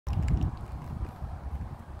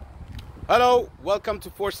Hello, welcome to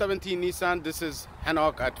 417 Nissan. This is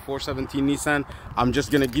Hanok at 417 Nissan. I'm just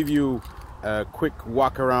gonna give you a quick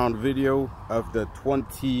walk around video of the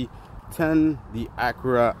 2010 the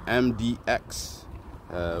Acura MDX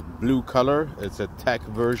blue color. It's a tech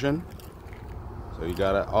version, so you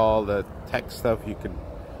got all the tech stuff you could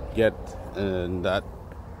get in that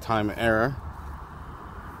time era.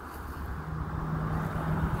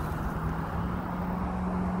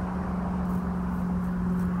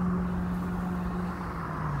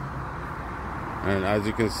 And as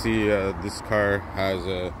you can see, this car has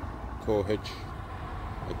a tow hitch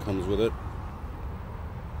that comes with it.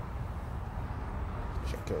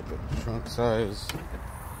 Check out the trunk size.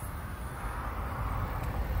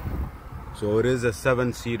 So it is a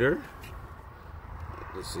 7-seater.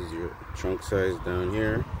 This is your trunk size down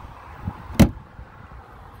here.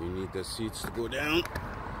 You need the seats to go down.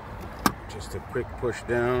 Just a quick push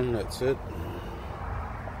down, that's it.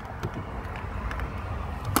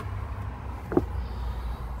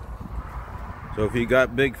 So if you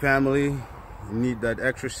got big family, you need that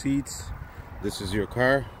extra seats, this is your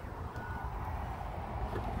car.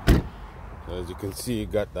 So as you can see, you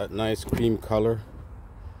got that nice cream color,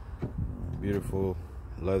 beautiful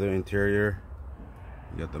leather interior.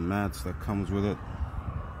 You got the mats that comes with it.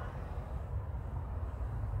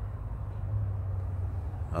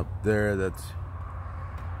 Up there, that's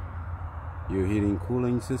your heating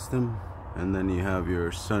cooling system, and then you have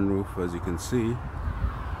your sunroof, as you can see.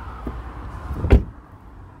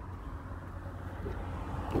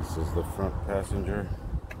 This is the front passenger.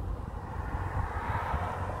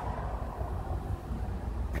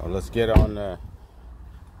 Now let's get on the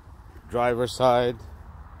driver's side.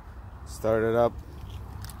 Start it up.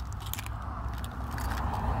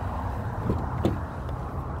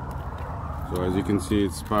 So as you can see,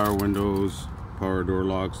 it's power windows, power door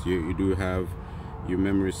locks. You do have your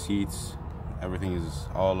memory seats. Everything is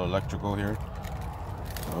all electrical here.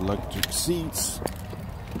 Electric seats.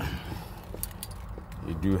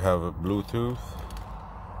 You do have a Bluetooth.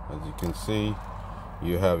 As you can see,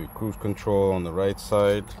 you have your cruise control on the right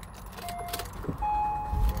side.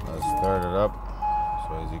 Let's start it up.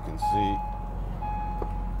 So as you can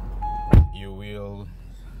see, your wheel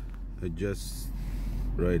adjusts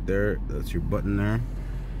right there. That's your button there.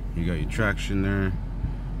 You got your traction there.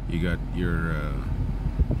 You got your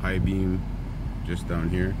high beam just down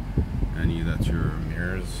here, and that's your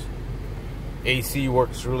mirrors. AC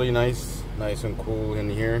works really nice and cool in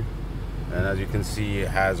here. And as you can see, it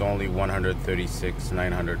has only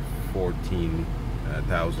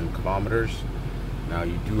 136,914,000 kilometers. Now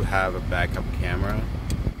you do have a backup camera.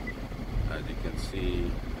 As you can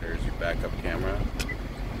see, there's your backup camera.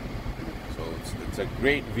 So it's a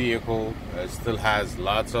great vehicle. It still has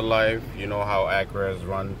lots of life. You know how Acuras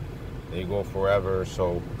run, they go forever.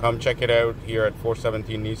 So come check it out here at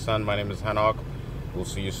 417 Nissan. My name is Hanok. We'll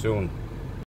see you soon.